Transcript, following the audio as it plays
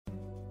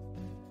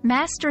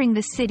Mastering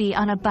the city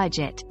on a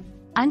budget.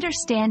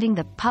 Understanding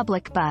the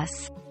public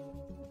bus.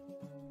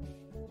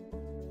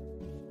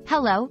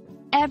 Hello,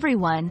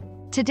 everyone.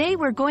 Today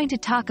we're going to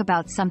talk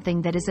about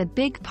something that is a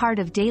big part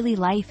of daily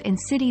life in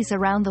cities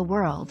around the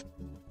world.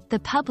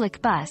 The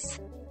public bus.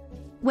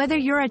 Whether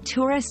you're a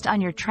tourist on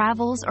your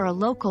travels or a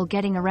local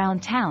getting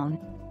around town,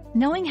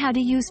 knowing how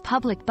to use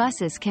public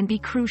buses can be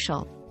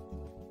crucial.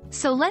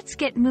 So let's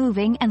get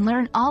moving and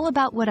learn all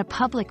about what a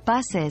public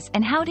bus is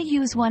and how to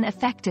use one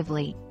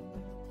effectively.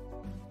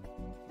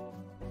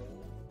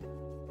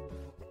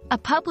 A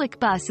public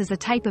bus is a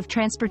type of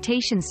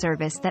transportation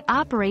service that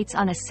operates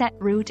on a set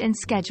route and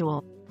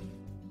schedule.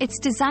 It's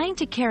designed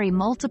to carry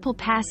multiple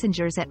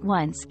passengers at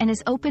once and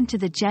is open to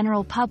the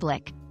general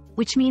public,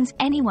 which means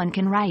anyone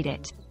can ride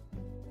it.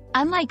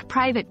 Unlike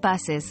private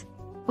buses,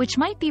 which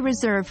might be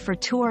reserved for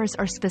tours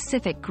or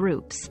specific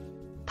groups,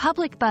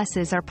 public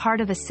buses are part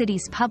of a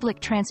city's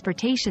public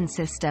transportation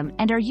system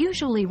and are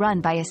usually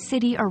run by a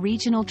city or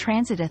regional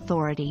transit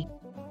authority.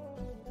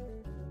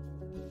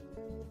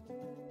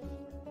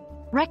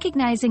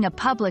 Recognizing a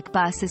public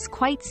bus is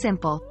quite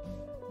simple.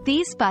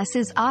 These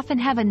buses often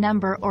have a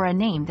number or a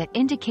name that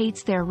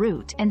indicates their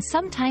route and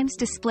sometimes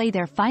display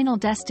their final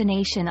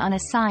destination on a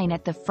sign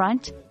at the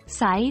front,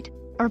 side,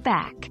 or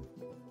back.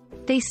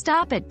 They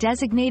stop at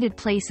designated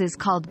places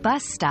called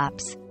bus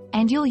stops,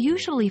 and you'll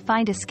usually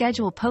find a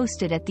schedule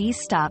posted at these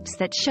stops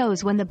that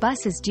shows when the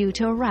bus is due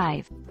to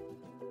arrive.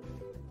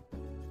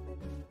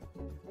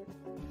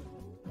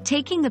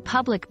 Taking the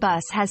public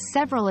bus has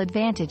several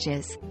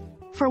advantages.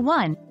 For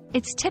one,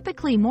 it's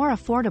typically more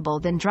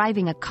affordable than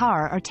driving a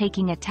car or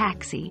taking a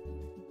taxi.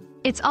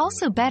 It's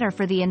also better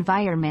for the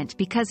environment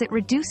because it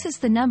reduces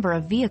the number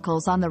of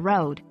vehicles on the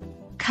road,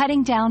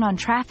 cutting down on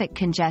traffic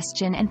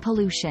congestion and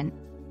pollution.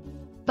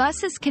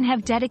 Buses can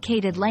have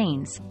dedicated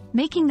lanes,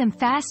 making them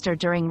faster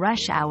during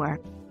rush hour,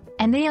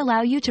 and they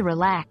allow you to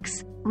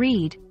relax,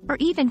 read, or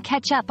even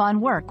catch up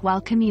on work while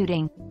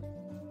commuting.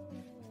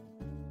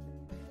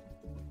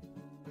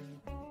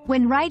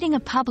 When riding a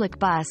public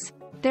bus,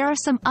 there are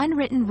some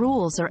unwritten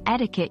rules or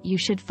etiquette you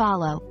should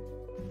follow.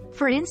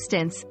 For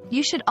instance,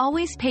 you should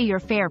always pay your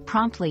fare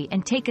promptly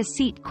and take a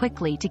seat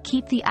quickly to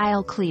keep the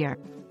aisle clear.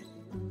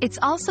 It's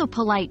also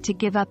polite to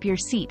give up your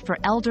seat for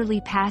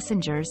elderly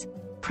passengers,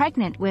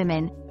 pregnant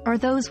women, or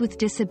those with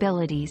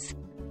disabilities.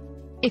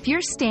 If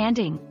you're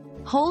standing,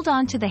 hold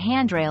on to the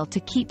handrail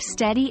to keep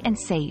steady and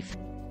safe.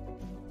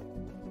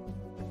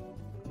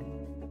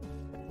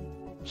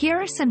 Here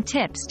are some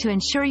tips to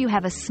ensure you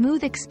have a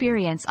smooth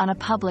experience on a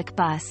public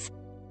bus.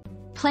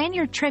 Plan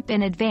your trip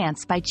in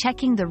advance by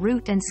checking the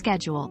route and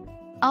schedule.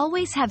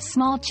 Always have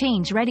small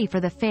change ready for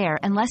the fare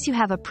unless you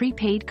have a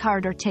prepaid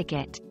card or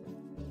ticket.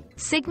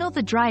 Signal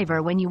the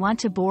driver when you want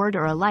to board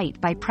or alight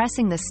by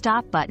pressing the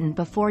stop button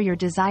before your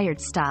desired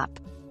stop.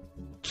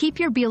 Keep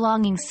your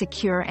belongings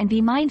secure and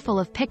be mindful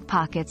of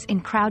pickpockets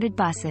in crowded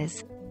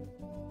buses.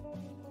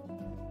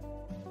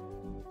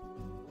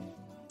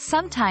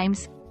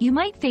 Sometimes, you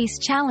might face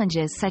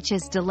challenges such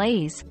as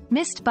delays,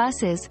 missed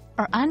buses,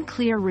 or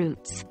unclear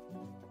routes.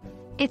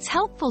 It's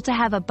helpful to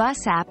have a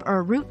bus app or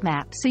a route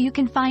map so you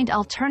can find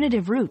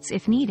alternative routes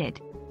if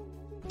needed.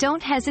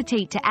 Don't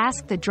hesitate to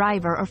ask the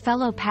driver or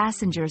fellow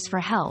passengers for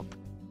help.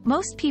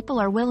 Most people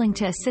are willing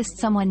to assist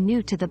someone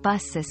new to the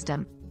bus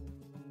system.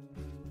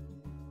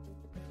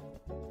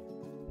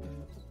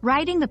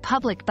 Riding the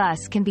public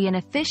bus can be an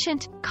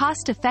efficient,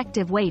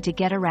 cost-effective way to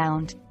get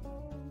around.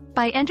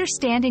 By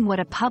understanding what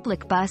a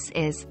public bus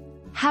is,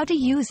 how to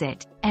use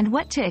it, and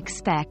what to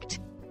expect,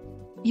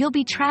 you'll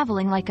be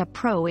traveling like a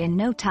pro in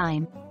no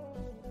time.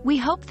 We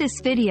hope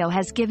this video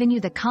has given you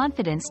the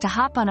confidence to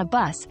hop on a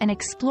bus and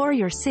explore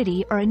your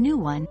city or a new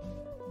one.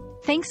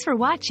 Thanks for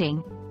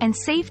watching, and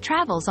safe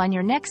travels on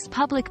your next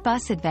public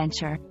bus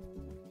adventure.